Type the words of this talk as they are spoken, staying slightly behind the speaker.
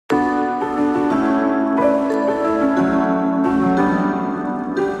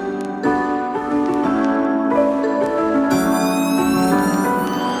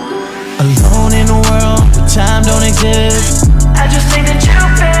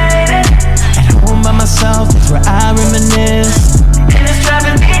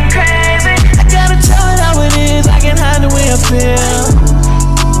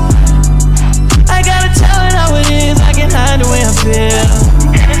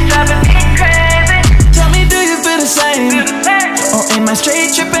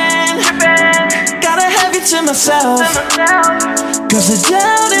myself, cause the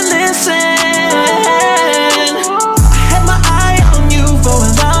doubt didn't listen. I had my eye on you for a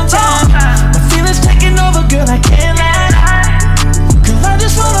long time. My feelings taking over, girl, I can't lie. Cause I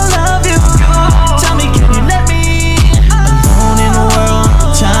just wanna love you. Tell me, can you let me alone in the world?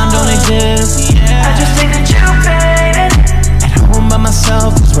 Time don't exist. I just think that you faded. At home by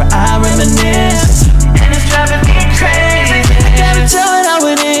myself is where I reminisce, and it's driving me crazy. I gotta tell it how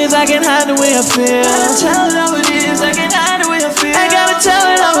it is, I can't hide the way I feel. Gotta tell it how it is, I can't hide the way I feel. I gotta tell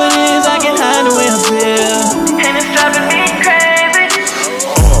it how it is, I can't hide the way I feel, and it's driving me crazy.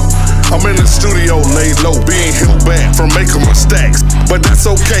 I'm in the studio laid low, being held back from making mistakes. But that's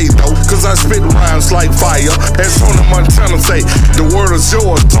okay though, cause I spit rhymes like fire. As Tony Montana say, the world is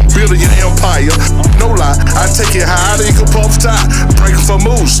yours, I'm building your empire. No lie, I take it higher than you can puff tie. Breaking for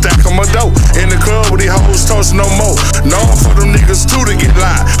moves, stacking my dough. In the club with these hoes toast no more. Known for them niggas too to get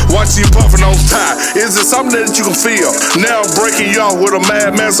live. Watch you puffing on tie. Is it something that you can feel? Now I'm breaking y'all with a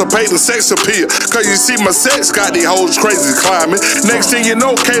mad emancipating sex appeal. Cause you see my sex got these hoes crazy climbing. Next thing you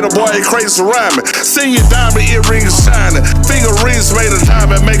know, Kato boy crazy rhyming. See your diamond earrings shining. Finger rings made of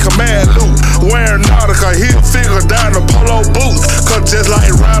diamond make a mad loot. Wearing Nautica, heel figure down the polo boots. Cause just like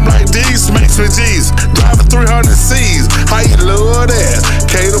rhyme like these makes me G's. Driving 300 C's. How you love that?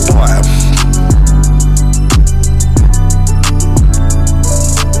 Kato boy.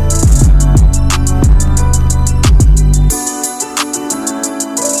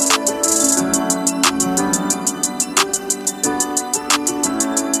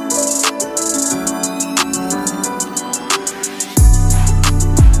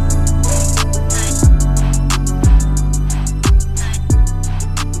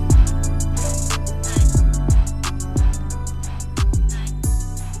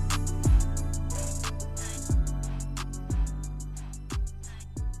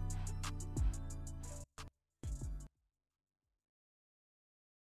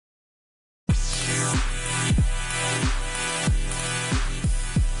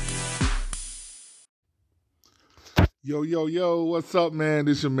 Yo, what's up, man?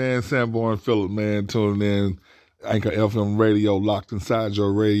 This your man, Sanborn Phillip, man, tuning in. Anchor FM radio, locked inside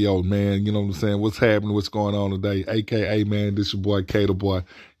your radio, man. You know what I'm saying? What's happening? What's going on today? AKA, man, this your boy, Kato boy.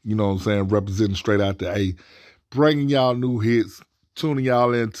 You know what I'm saying? Representing straight out the A. Bringing y'all new hits, tuning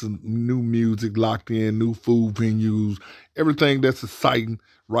y'all into new music, locked in, new food venues, everything that's exciting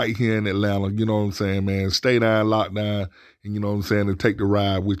right here in Atlanta. You know what I'm saying, man? Stay down, lock down, and you know what I'm saying? And take the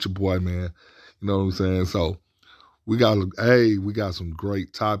ride with your boy, man. You know what I'm saying? So, we got some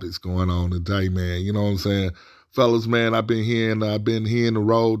great topics going on today, man. You know what I'm saying? Fellas, man, I've been hearing the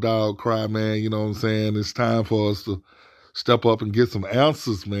Road Dogg cry, man. You know what I'm saying? It's time for us to step up and get some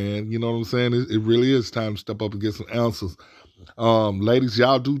answers, man. You know what I'm saying? It really is time to step up and get some answers. Ladies,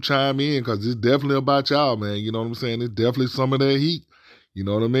 y'all do chime in because it's definitely about y'all, man. You know what I'm saying? It's definitely some of that heat. You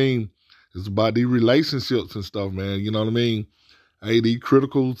know what I mean? It's about these relationships and stuff, man. You know what I mean? Hey, these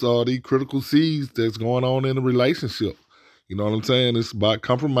critical seeds that's going on in the relationship. You know what I'm saying? It's about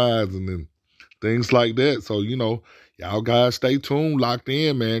compromising and things like that. So, you know, y'all guys stay tuned, locked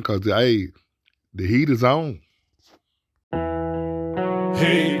in, man, because, hey, the heat is on.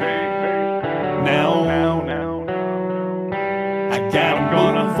 Hey, now, I gotta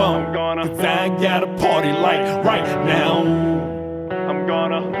move on, cause I got a party like right now. I'm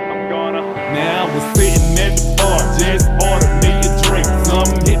gonna. Now I was sitting at the bar, just ordered me a drink.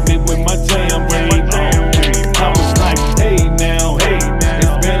 Some hit me with my jam, I was like, hey now, it's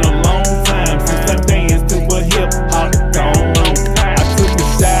been a long time since I danced to a hip hop song. I took a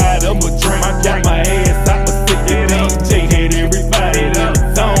shot of a drink, I got my ass out, was sick of DJ, had everybody in the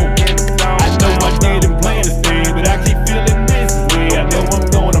zone. I know I didn't plan to stay, but I keep feeling this way. I know I'm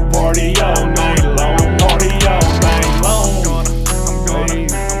gonna party all night long, party all night long.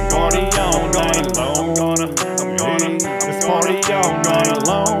 Party all night long. Let's party all night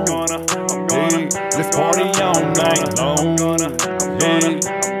long. Let's party all night long.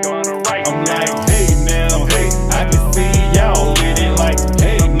 I'm like, hey now, I can see y'all in it like,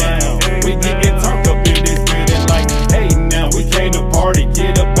 hey now, we getting turned up in this feeling like, hey now, we came to party,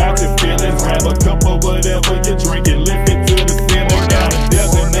 get about your feelings, grab a cup of whatever you're drinking, lift it to the ceiling, got a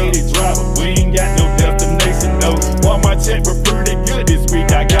designated driver, we ain't got no destination though. Want my check for pretty good this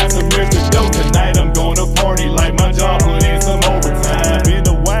week, I got some extra dough tonight, I'm gonna party like my job put in some overtime. Been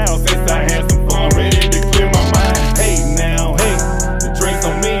a while since I had some fun, ready to clear my mind. Hey now, the drinks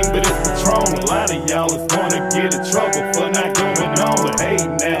don't mean, but it's Patron. A lot of y'all is gonna get in trouble for not going on. But hey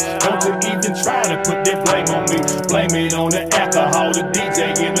now, don't you even try to put that blame on me. Blame it on the alcohol, the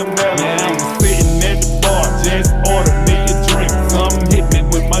DJ in the melody. Now I was sitting at the bar, just ordered me a drink. Some hit me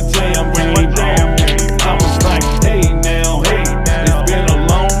with my jam, I was like,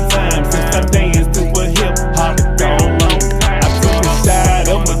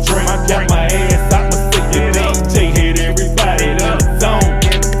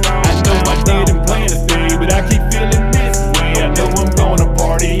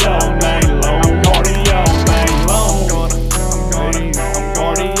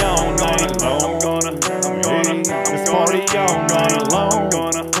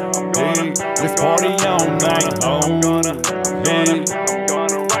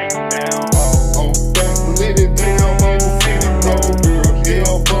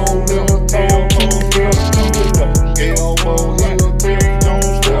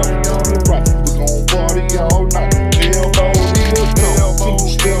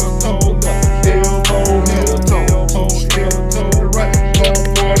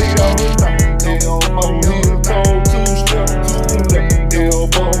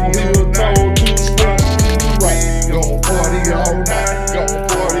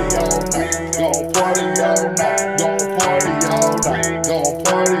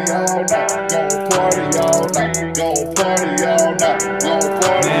 party all night. Gon' party all night. Gon' party all night. Gon'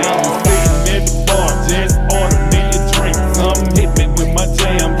 party Now all I'm night. sitting at the bar, just ordered me a drink. Something hit me with my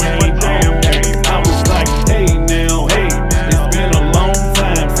jam game on. I was like, hey now, hey, it's been a long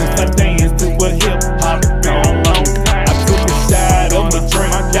time since I danced to a hip hop song. I took a shot of my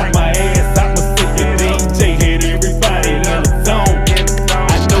drink, got my ass out my seat. The DJ had everybody in the zone.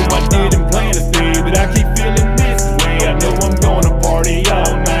 I know I didn't plan to stay, but I keep feeling this way. I know I'm gonna party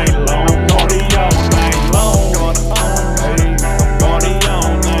all night long, party all night long. Hey, party all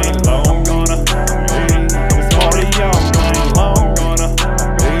night long, gonna, hey, let's party all night long, gonna,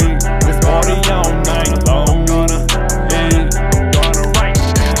 hey, let's party all night long, gonna, hey, I'm gonna right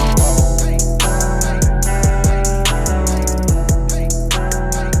now.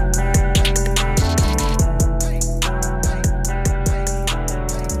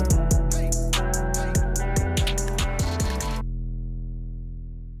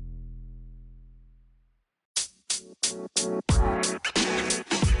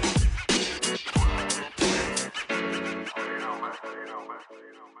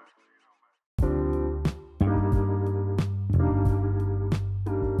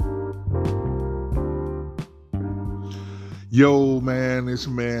 Yo, man, it's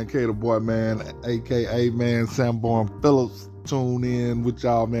your man, Kato Boy, man, a.k.a. man, Sanborn Phillips. Tune in with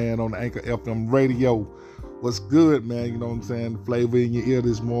y'all, man, on the Anchor FM radio. What's good, man? You know what I'm saying? The flavor in your ear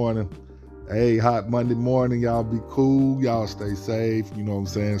this morning. Hey, hot Monday morning. Y'all be cool. Y'all stay safe. You know what I'm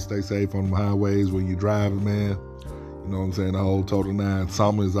saying? Stay safe on the highways when you're driving, man. You know what I'm saying? The whole total nine.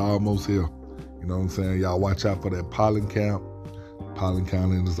 Summer is almost here. You know what I'm saying? Y'all watch out for that pollen count. Pollen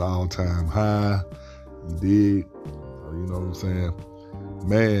count is all-time high. You dig? You know what I'm saying?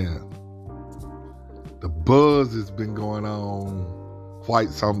 Man, the buzz has been going on quite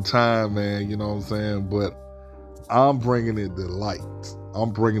some time, man. You know what I'm saying? But I'm bringing it to light.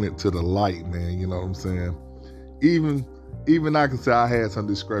 I'm bringing it to the light, man. You know what I'm saying? Even I can say I had some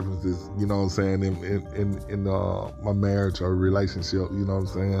discrepancies, you know what I'm saying, in my marriage or relationship. You know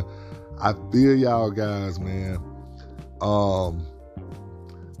what I'm saying? I feel y'all guys, man.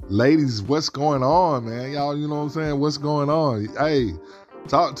 Ladies, what's going on, man? Y'all, you know what I'm saying? What's going on? Hey,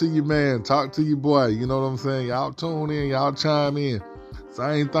 talk to your man. Talk to your boy. You know what I'm saying? Y'all tune in. Y'all chime in.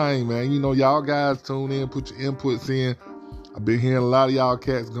 Same thing, man. You know, y'all guys tune in. Put your inputs in. I've been hearing a lot of y'all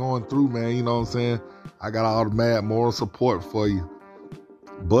cats going through, man. You know what I'm saying? I got all the mad moral support for you.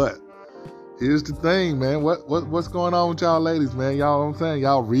 But here's the thing, man. What's going on with y'all ladies, man? Y'all know what I'm saying?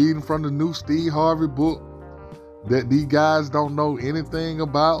 Y'all reading from the new Steve Harvey book that these guys don't know anything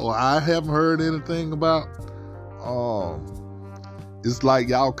about, or I haven't heard anything about. It's like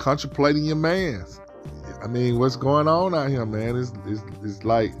y'all contemplating your mans. I mean, what's going on out here, man? It's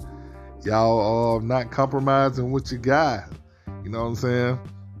like y'all not compromising with your guy. You know what I'm saying?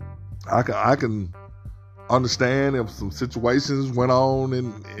 I can understand if some situations went on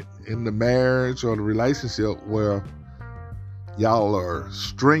in the marriage or the relationship where y'all are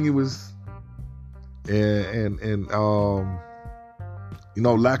strenuous and you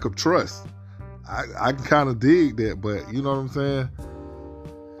know, lack of trust. I can kind of dig that, but you know what I'm saying?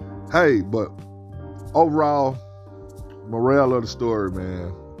 Hey, but overall, morale of the story,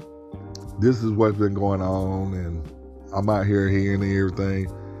 man, this is what's been going on, and I'm out here hearing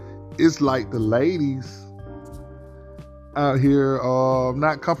everything. It's like the ladies out here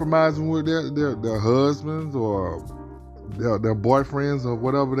not compromising with their husbands or their boyfriends or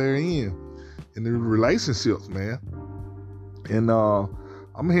whatever they're in the relationships, man. And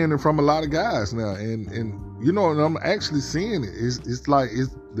I'm hearing it from a lot of guys now, and you know, and I'm actually seeing it. It's like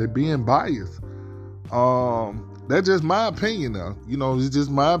they're being biased. That's just my opinion now. You know, it's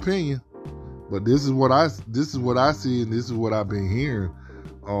just my opinion. But this is what I see, and this is what I've been hearing.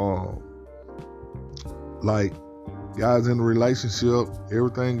 Like, guys in a relationship,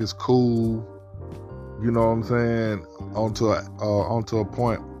 everything is cool. You know what I'm saying? Onto a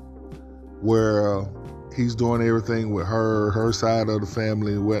point where he's doing everything with her side of the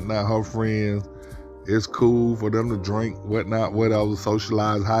family, whatnot, her friends. It's cool for them to drink, whatnot, whatever,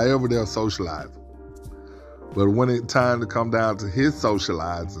 socialize, however they'll socialize. But when it's time to come down to his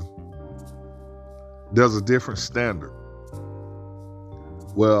socializing, there's a different standard.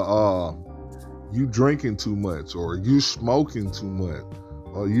 Well, you drinking too much, or you smoking too much,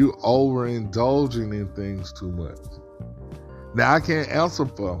 or you overindulging in things too much. Now, I can't answer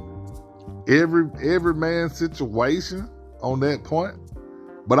for every man's situation on that point,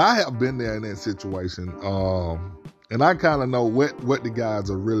 but I have been there in that situation, and I kind of know what the guys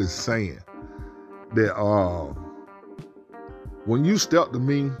are really saying. That when you stepped to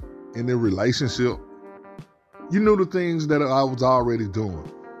me in the relationship, you knew the things that I was already doing.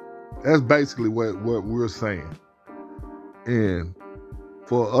 That's basically what we're saying. And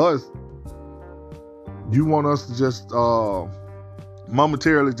for us, you want us to just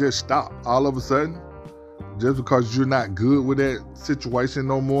momentarily just stop all of a sudden just because you're not good with that situation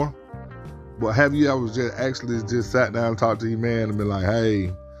no more. But have you ever just actually just sat down and talked to your man and been like,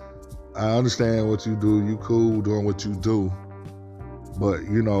 hey, I understand what you do. You cool doing what you do. But,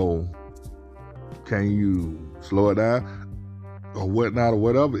 you know, can you slow it down? Or whatnot or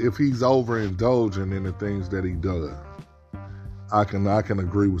whatever. If he's overindulging in the things that he does, I can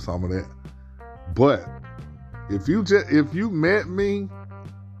agree with some of that. But if you met me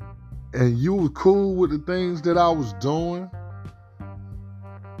and you were cool with the things that I was doing,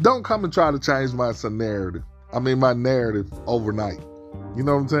 don't come and try to change my narrative overnight. You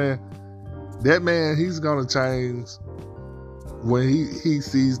know what I'm saying? That man, he's gonna change when he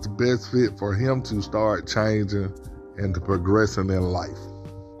sees the best fit for him to start changing and to progressing in life.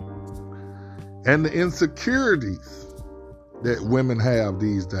 And the insecurities that women have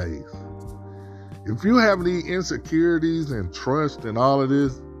these days. If you have any insecurities and trust and all of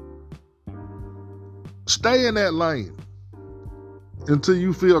this, stay in that lane until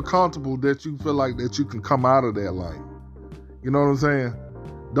you feel comfortable that you feel like that you can come out of that lane. You know what I'm saying?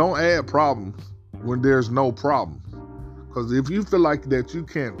 Don't add problems when there's no problems. Because if you feel like that you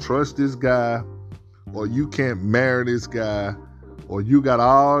can't trust this guy, or you can't marry this guy, or you got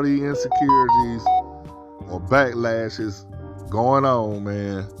all the insecurities or backlashes going on,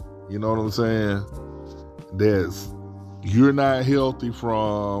 man, you know what I'm saying, that's you're not healthy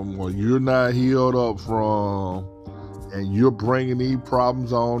from, or you're not healed up from, and you're bringing these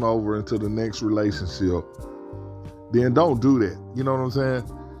problems on over into the next relationship, then don't do that. You know what I'm saying?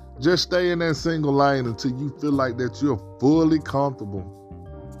 Just stay in that single lane until you feel like that you're fully comfortable,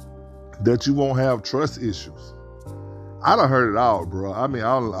 that you won't have trust issues. I done heard it all, bro. I mean,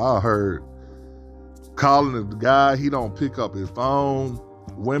 I heard calling the guy, he don't pick up his phone.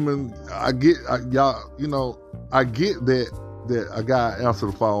 Women, I get that a guy answer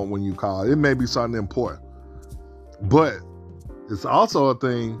the phone when you call. It may be something important. But it's also a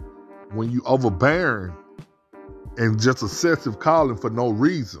thing when you overbearing and just excessive calling for no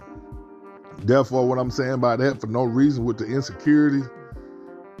reason. Therefore, what I'm saying by that, for no reason with the insecurity,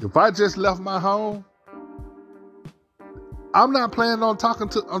 if I just left my home, I'm not planning on talking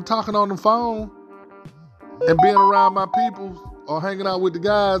on the phone and being around my people or hanging out with the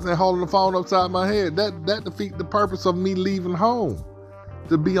guys and holding the phone upside my head. That defeats the purpose of me leaving home,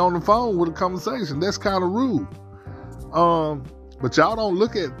 to be on the phone with a conversation. That's kind of rude. But y'all don't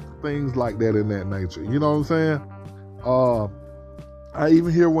look at things like that in that nature. You know what I'm saying? I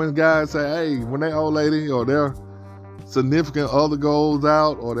even hear when guys say, hey, when their old lady or their significant other goes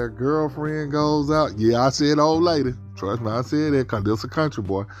out or their girlfriend goes out. Yeah, I said old lady. Trust me, I said that because this a country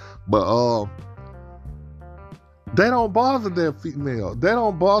boy. But they don't bother their female. They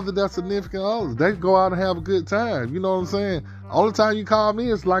don't bother their significant others. They go out and have a good time. You know what I'm saying? Only time you call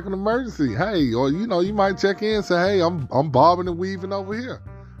me is like an emergency. Hey, or you might check in and say, hey, I'm bobbing and weaving over here.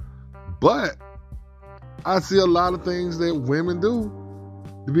 But I see a lot of things that women do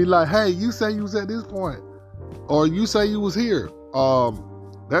to be like, hey, you say you was at this point, or you say you was here.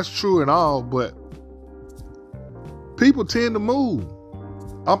 That's true and all, but people tend to move.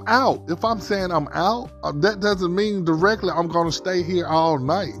 I'm out. If I'm saying I'm out, that doesn't mean directly I'm going to stay here all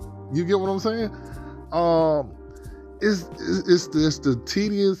night. You get what I'm saying? It's the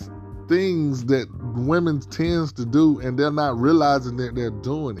tedious things that women tends to do, and they're not realizing that they're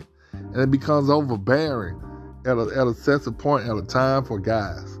doing it. And it becomes overbearing at a excessive point at a time for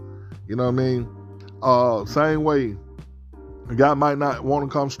guys. You know what I mean? Same way, a guy might not want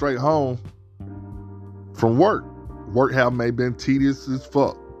to come straight home from work. Work may been tedious as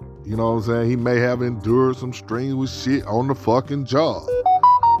fuck. You know what I'm saying? He may have endured some strenuous shit on the fucking job.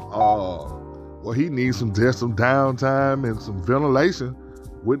 Well, he needs some downtime and some ventilation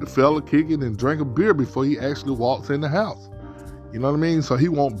with the fella kicking and drink a beer before he actually walks in the house. You know what I mean? So he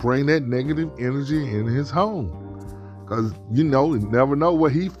won't bring that negative energy in his home. Because, you never know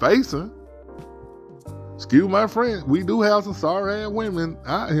what he facing. Excuse my friend, we do have some sorry-ass women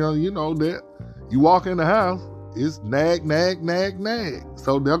out here, that you walk in the house, it's nag, nag, nag, nag.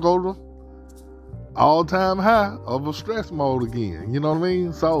 So they'll go to all-time high of a stress mode again. You know what I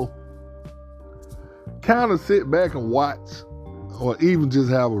mean? So kind of sit back and watch, or even just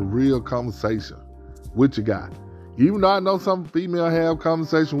have a real conversation with your guy. Even though I know some female have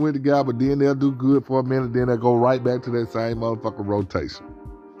conversation with the guy, but then they'll do good for a minute, then they'll go right back to that same motherfucking rotation.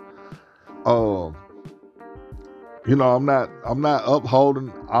 I'm not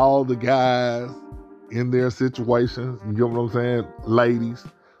upholding all the guys in their situations. You get what I'm saying? Ladies,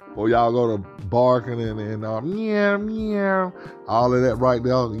 Or y'all go to barking and meow, meow, all of that right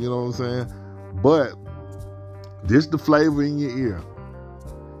there, you know what I'm saying? But this the flavor in your ear.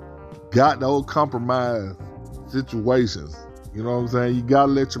 Got those compromise situations. You know what I'm saying? You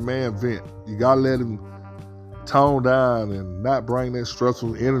gotta let your man vent. You gotta let him tone down and not bring that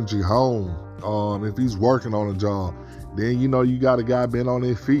stressful energy home. If he's working on a job, then you know you got a guy been on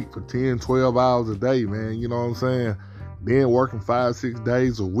their feet for 10, 12 hours a day, man. You know what I'm saying? Then working 5-6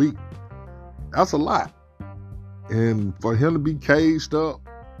 days a week. That's a lot. And for him to be caged up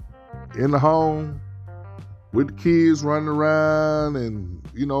in the home with the kids running around and,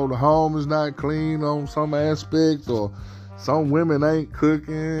 you know, the home is not clean on some aspects, or some women ain't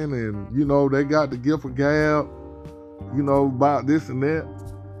cooking and, you know, they got the gift of gab, you know, about this and that.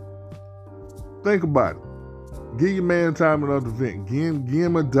 Think about it. Give your man time enough to vent. Give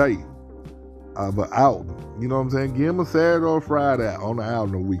him a day of an outing. You know what I'm saying? Give him a Saturday or Friday on the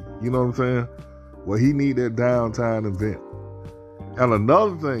outing a week. You know what I'm saying? Well, he need that downtime to vent. And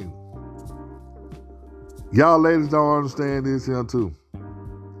another thing, y'all ladies don't understand this here too.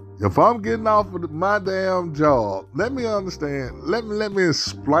 If I'm getting off of my damn job, let me understand. Let me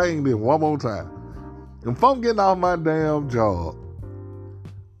explain this one more time. If I'm getting off my damn job,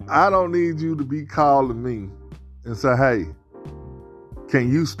 I don't need you to be calling me and say, hey,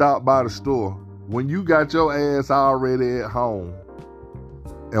 can you stop by the store when you got your ass already at home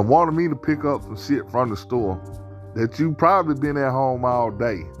and wanted me to pick up some shit from the store that you probably been at home all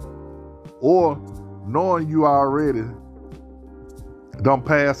day, or knowing you already done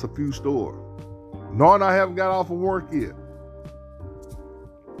passed a few stores, knowing I haven't got off of work yet.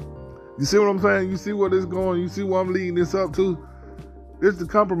 You see what I'm saying? You see where this going? You see what I'm leading this up to? This is the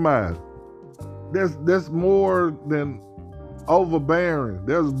compromise. That's more than overbearing.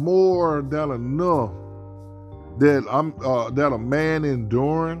 There's more than enough that a man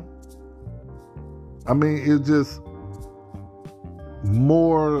enduring. I mean, it's just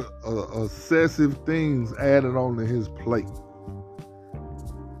more excessive things added onto his plate.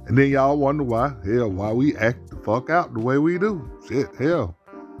 And then y'all wonder why we act the fuck out the way we do. Shit, hell.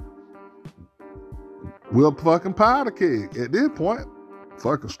 We're fucking powder keg at this point.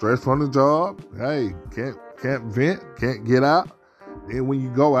 Fucking stress from the job. Hey, can't vent, can't get out. Then when you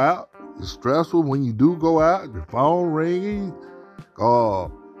go out, it's stressful. When you do go out, your phone ringing,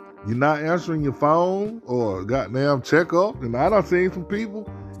 you're not answering your phone, or goddamn check up. And I done seen some people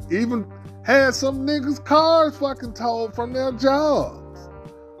even had some niggas' cars fucking towed from their jobs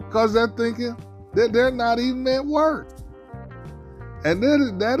because they're thinking that they're not even at work. And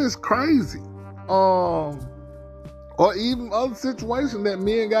that is crazy. Or even other situations that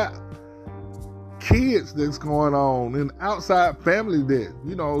men got kids that's going on and outside family that,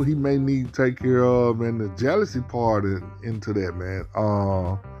 you know, he may need to take care of, and the jealousy part into that, man.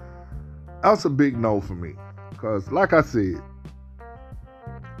 That's a big no for me. Because like I said,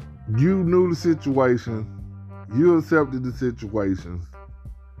 you knew the situation, you accepted the situations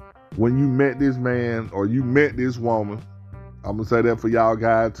when you met this man or you met this woman. I'm going to say that for y'all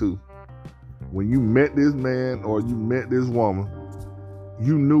guys too. When you met this man or you met this woman,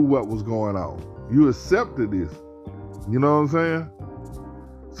 you knew what was going on. You accepted this. You know what I'm saying?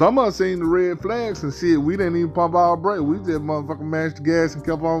 Some of us seen the red flags and shit. We didn't even pump our brake. We just motherfucking mashed the gas and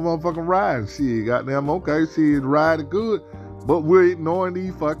kept on motherfucking riding. Shit, goddamn, okay, shit, riding good. But we're ignoring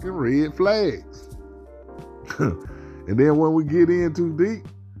these fucking red flags. And then when we get in too deep,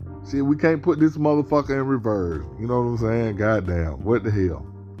 shit, we can't put this motherfucker in reverse. You know what I'm saying? Goddamn, what the hell?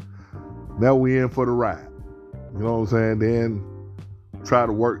 Now we in for the ride. You know what I'm saying? Then try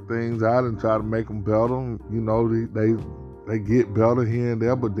to work things out and try to make them better. You know, they get better here and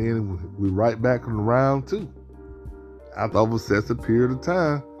there, but then we right back in the round two. After over a period of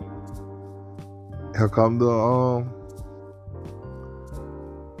time, here come the,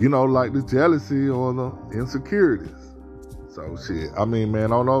 you know, like the jealousy or the insecurities. So shit, I mean,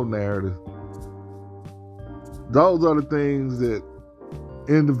 man, on those narratives, those are the things that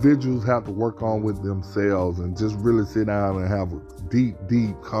individuals have to work on with themselves and just really sit down and have a deep,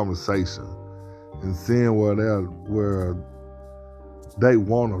 deep conversation and seeing where they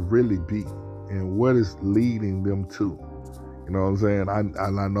want to really be and what is leading them to. You know what I'm saying?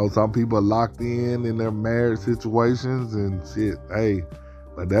 I know some people are locked in their marriage situations and shit. Hey,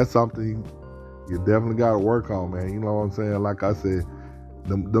 but that's something you definitely got to work on, man. You know what I'm saying? Like I said,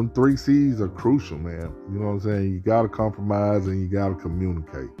 them 3 C's are crucial, man. You know what I'm saying? You got to compromise and you got to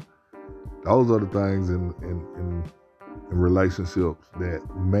communicate. Those are the things in relationships that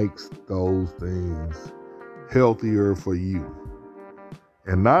makes those things healthier for you.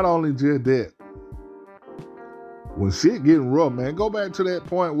 And not only just that, when shit getting rough, man, go back to that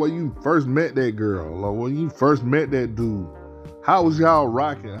point where you first met that girl or when you first met that dude. How was y'all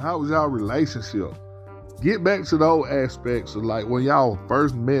rocking? How was y'all relationship? Get back to those aspects of like when y'all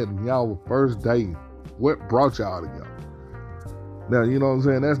first met and y'all were first dating. What brought y'all together? Now, you know what I'm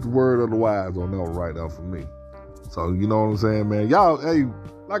saying? That's the word of the wise on that one right now for me. So, you know what I'm saying, man? Y'all, hey,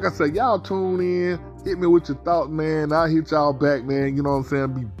 like I said, y'all tune in. Hit me with your thoughts, man. I'll hit y'all back, man. You know what I'm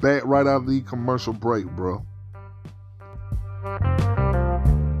saying? Be back right out of the commercial break, bro.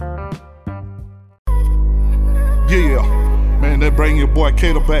 Yeah, man, that bring your boy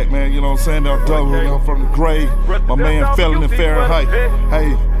Kato back, man. You know what I'm saying? That double, you know, from the grave. My man Felon in Fahrenheit.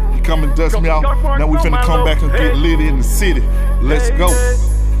 Hey, you come and dust me out. Now we finna come back and get lit in the city. Let's go.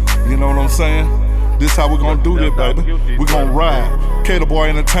 You know what I'm saying? This how we gonna do this, baby. We gonna ride. Kato Boy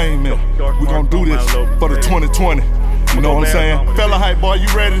Entertainment. We gonna do this for the 2020. You know what I'm saying? Fella hype boy, you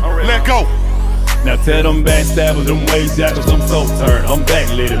ready? Let go. Now tell them backstabbers, them wage jackers, I'm so turned. I'm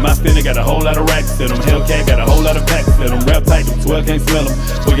backlit. My finna got a whole lot of racks in them. Hellcat got a whole lot of packs in them. Rap tight, them 12 can't smell them.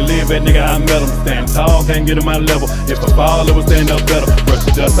 Where you live at, nigga, I met them. Stand tall, can't get on my level. If I fall, it will stand up better. Brush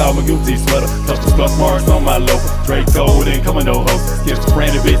the dust off my Gucci sweater. Couple scuff marks on my logo. Straight cold, ain't coming no hoe. Skip the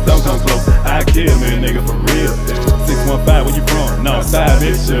friendly bitch, don't come close. I kill me, nigga, for real. 615, where you from? No, side,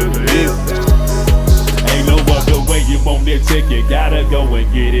 bitch, sugar hill. Ain't no other way you want that check, you gotta go and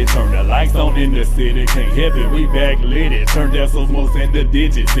get it. Turn the lights on in the city, can't help it, we backlit it. Turn decimals into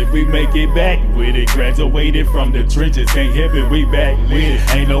digits, if we make it back with it. Graduated from the trenches, can't help it, we backlit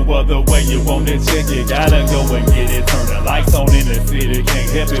it. Ain't no other way you want that check, you gotta go and get it. Turn the lights on in the city, can't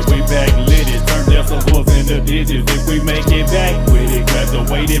help it, we backlit it. Turn decimals into digits, if we make it back with it.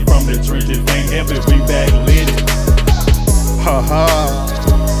 Graduated from the trenches, can't help it, we backlit it. Ha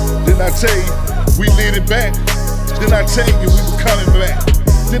ha. Didn't I tell you? We lit it back. Didn't I tell you we were coming back?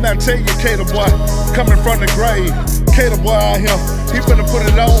 Didn't I tell you Kato Boy coming from the grave? Kato Boy out here, he finna put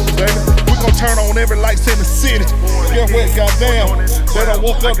it on, baby. We gon' turn on every lights in the city. Get what, goddamn? They done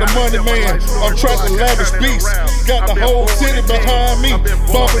woke up the money man. I'm tracking lavish beast. Got the whole city behind me.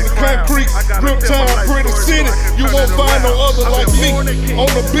 Bumping the concrete. Grip time, pretty city. You won't find no other like me. On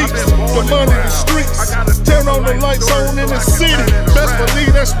the beats, the money, the streets. Turn on the lights on in the city. Best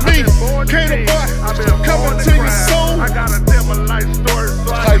believe that's me. Kato Boy, coming to your soul.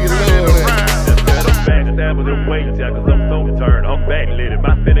 How you love that? Backstabbers and wage jackers, I'm so turned. I'm backlit.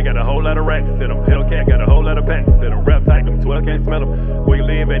 My finna got a whole lot of racks in them. Hellcat got a whole lot of packs in them. Rap tight, them 12 can't smell them. Where you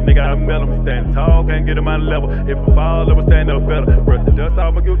live at, nigga, I met them. Stand tall, can't get on my level. If I fall, it will stand up better. Brush the dust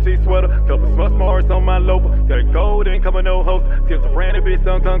off my Gucci sweater. Couple smut marks on my loafer. Got gold, ain't coming no host. Till the friendly bitch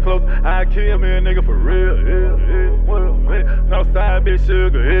don't come close. I kill me a nigga for real. Well, no side bitch,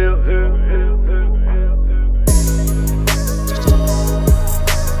 sugar hill.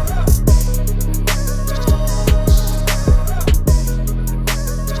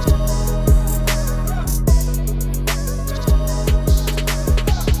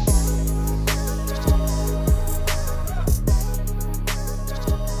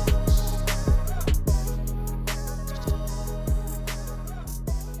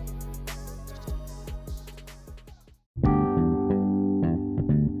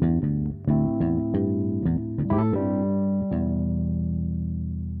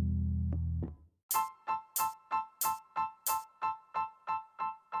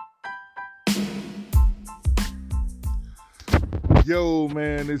 Yo,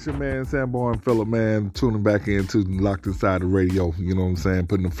 man, it's your man Sanborn Phillip, man, tuning back into Locked Inside the Radio, you know what I'm saying,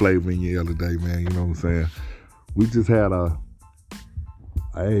 putting the flavor in your ear today, man, you know what I'm saying. We just had a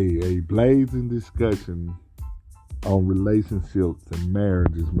blazing discussion on relationships and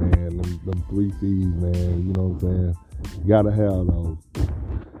marriages, man, them 3 C's, man, you know what I'm saying, gotta have those.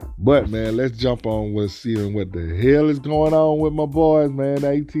 But, man, let's jump on with seeing what the hell is going on with my boys, man,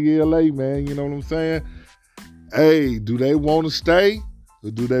 ATLA, man, you know what I'm saying. Hey, do they want to stay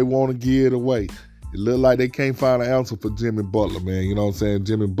or do they want to give it away? It look like they can't find an answer for Jimmy Butler, man. You know what I'm saying?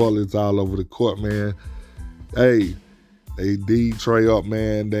 Jimmy Butler's all over the court, man. Hey, they D Trey up,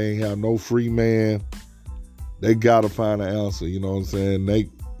 man. They ain't have no free man. They got to find an answer, you know what I'm saying?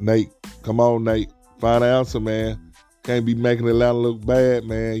 Nate, come on, Nate. Find an answer, man. Can't be making Atlanta look bad,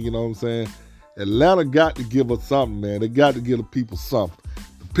 man. You know what I'm saying? Atlanta got to give us something, man. They got to give the people something.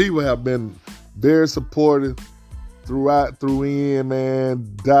 The people have been very supportive through in,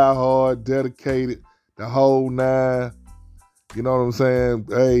 man, die hard, dedicated, the whole 9. You know what I'm saying?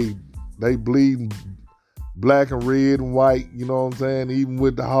 Hey, they bleeding black and red and white, you know what I'm saying? Even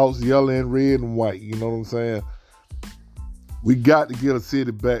with the Hawks yellow and red and white, you know what I'm saying? We got to get a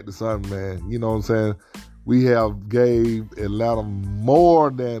city back to something, man. You know what I'm saying? We have gave Atlanta more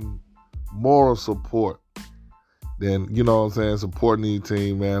than moral support. then, you know what I'm saying, supporting the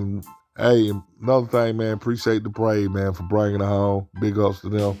team, man. Hey, another thing, man, appreciate the parade, man, for bringing it home. Big ups to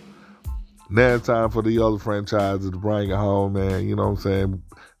them. Now it's time for the other franchises to bring it home, man. You know what I'm saying?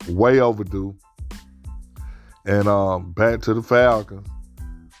 Way overdue. And back to the Falcons.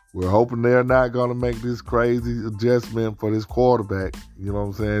 We're hoping they're not going to make this crazy adjustment for this quarterback. You know what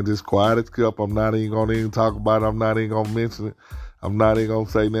I'm saying? Just quiet as kept. I'm not even going to talk about it. I'm not even going to mention it. I'm not even going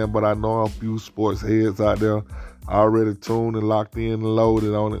to say nothing, but I know a few sports heads out there already tuned and locked in and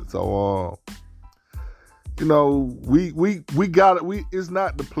loaded on it. So, you know, we got it. It's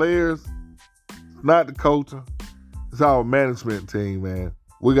not the players, it's not the coaching, it's our management team, man.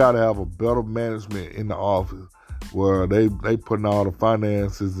 We got to have a better management in the office where they putting all the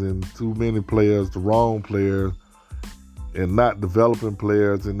finances in too many players, the wrong players, and not developing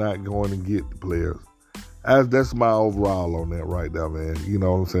players and not going and get the players. That's my overall on that right there, man. You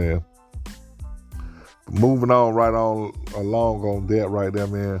know what I'm saying? Moving on right on along on that right there,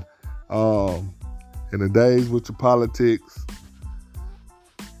 man. In the days with your politics,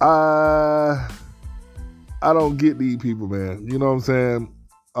 I don't get these people, man. You know what I'm saying?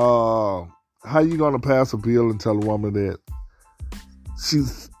 How you gonna pass a bill and tell a woman that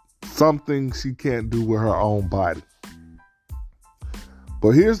she's something she can't do with her own body?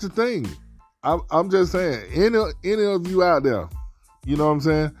 But here's the thing. I'm just saying, any of you out there, you know what I'm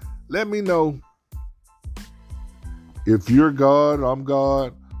saying? Let me know if you're God, I'm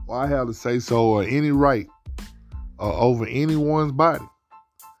God, or I have to say so, or any right over anyone's body.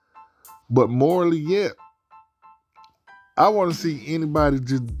 But morally yet, I want to see anybody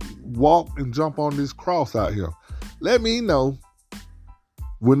just walk and jump on this cross out here. Let me know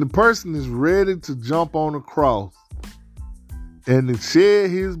when the person is ready to jump on the cross and to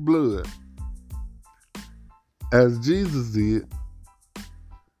shed his blood as Jesus did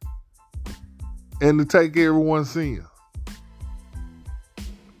and to take everyone's sin.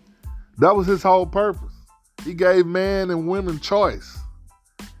 That was his whole purpose. He gave man and women choice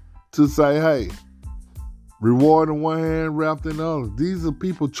to say, hey, reward in one hand, wrapped in the other. These are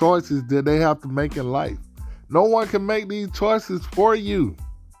people's choices that they have to make in life. No one can make these choices for you.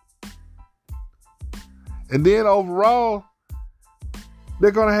 And then overall,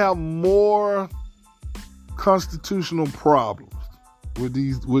 they're going to have more constitutional problems with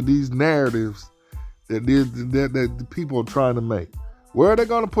these narratives that the people are trying to make. Where are they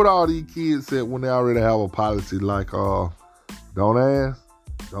going to put all these kids at when they already have a policy like, don't ask,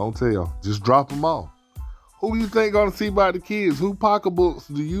 don't tell, just drop them off? Who do you think going to see about the kids? Who pocketbooks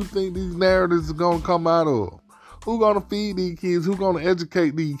do you think these narratives are going to come out of? Who going to feed these kids? Who going to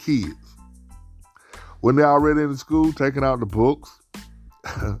educate these kids? When they're already in the school, taking out the books,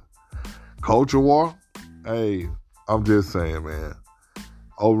 culture war. Hey, I'm just saying, man.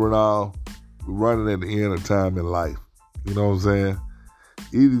 Over and all, we're running at the end of time in life. You know what I'm saying?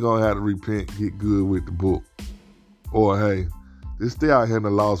 Either going to have to repent, get good with the book, or, hey, just stay out here in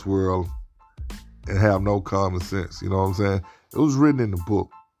the lost world and have no common sense. You know what I'm saying? It was written in the book.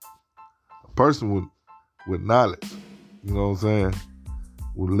 A person with knowledge, you know what I'm saying,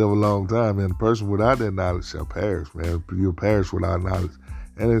 will live a long time, and a person without that knowledge shall perish, man. You'll perish without knowledge.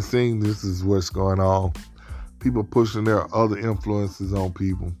 And it seems this is what's going on. People pushing their other influences on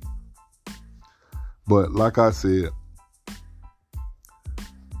people. But like I said,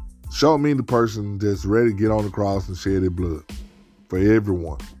 show me the person that's ready to get on the cross and shed their blood for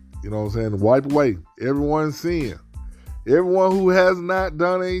everyone. You know what I'm saying? Wipe away everyone's sin. Everyone who has not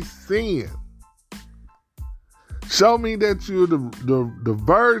done a sin. Show me that you're the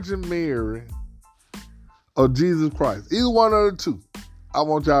Virgin Mary of Jesus Christ. Either one of the two. I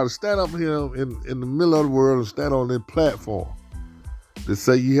want y'all to stand up here in the middle of the world and stand on that platform to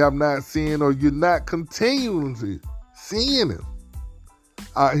say you have not sinned or you're not continually sinning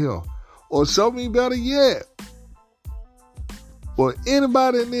out here. Or show me better yet, or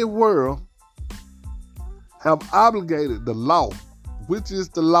anybody in this world have obligated the law, which is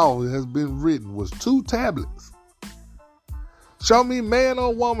the law that has been written, was 2 tablets. Show me man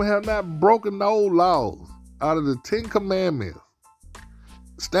or woman have not broken those laws out of the 10 commandments.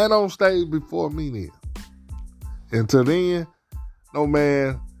 Stand on stage before me then. Until then, no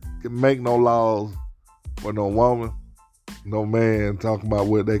man can make no laws for no woman. No man talking about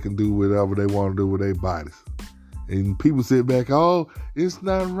what they can do, whatever they want to do with their bodies. And people sit back, oh, it's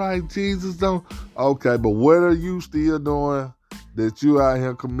not right, Jesus don't. Okay, but what are you still doing that you out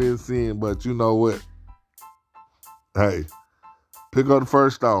here committing sin? But you know what? Hey, pick up the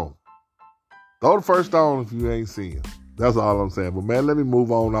first stone. Throw the first stone if you ain't sin. That's all I'm saying. But man, let me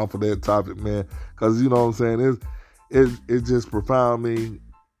move on off of that topic, man. Because you know what I'm saying? It just profound me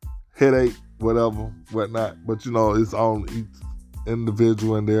headache whatever, whatnot. But, you know, it's on each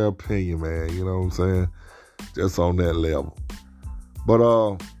individual and their opinion, man. You know what I'm saying? Just on that level. But,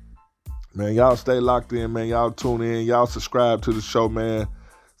 man, y'all stay locked in, man. Y'all tune in. Y'all subscribe to the show, man.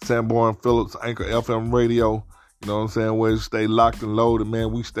 Sanborn Phillips, Anchor FM Radio. You know what I'm saying? Where you stay locked and loaded,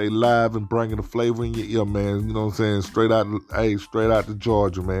 man. We stay live and bringing the flavor in your ear, man. You know what I'm saying? Straight out to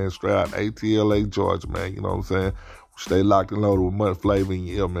Georgia, man. Straight out to ATLA, Georgia, man. You know what I'm saying? Stay locked and loaded with much flavor in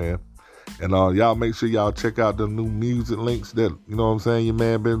your ear, man. And y'all make sure y'all check out the new music links that, you know what I'm saying, your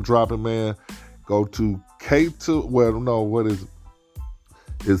man been dropping, man. Go to K2, well, no, what is it?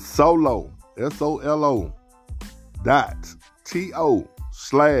 It's Solo, SOLO .TO/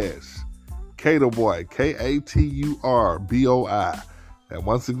 Katurboi, KATURBOI. And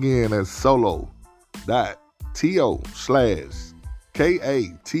once again, that's Solo .TO/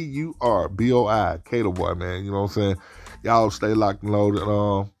 KATURBOI, Katurboi, man. You know what I'm saying? Y'all stay locked and loaded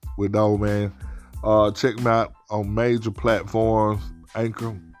with those, man. Check them out on major platforms,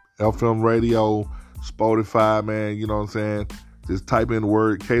 Anchor, FM Radio, Spotify, man. You know what I'm saying? Just type in the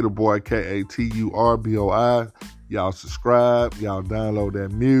word Katurboi, KATURBOI. Y'all subscribe. Y'all download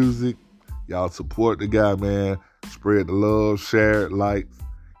that music. Y'all support the guy, man. Spread the love, share it, like.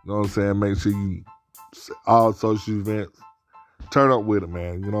 You know what I'm saying? Make sure you, all social events, turn up with it,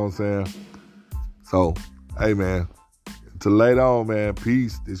 man. You know what I'm saying? So, hey, man. Till later on, man.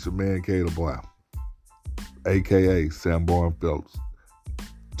 Peace. This your man, Katurboi, a.k.a. Sanborn Phillips.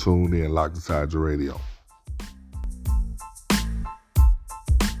 Tune in, locked inside your radio.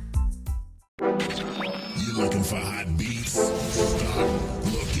 You looking for hot beats? Stop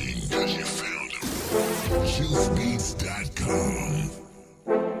looking, 'cause you found them. JuiceBeats.com.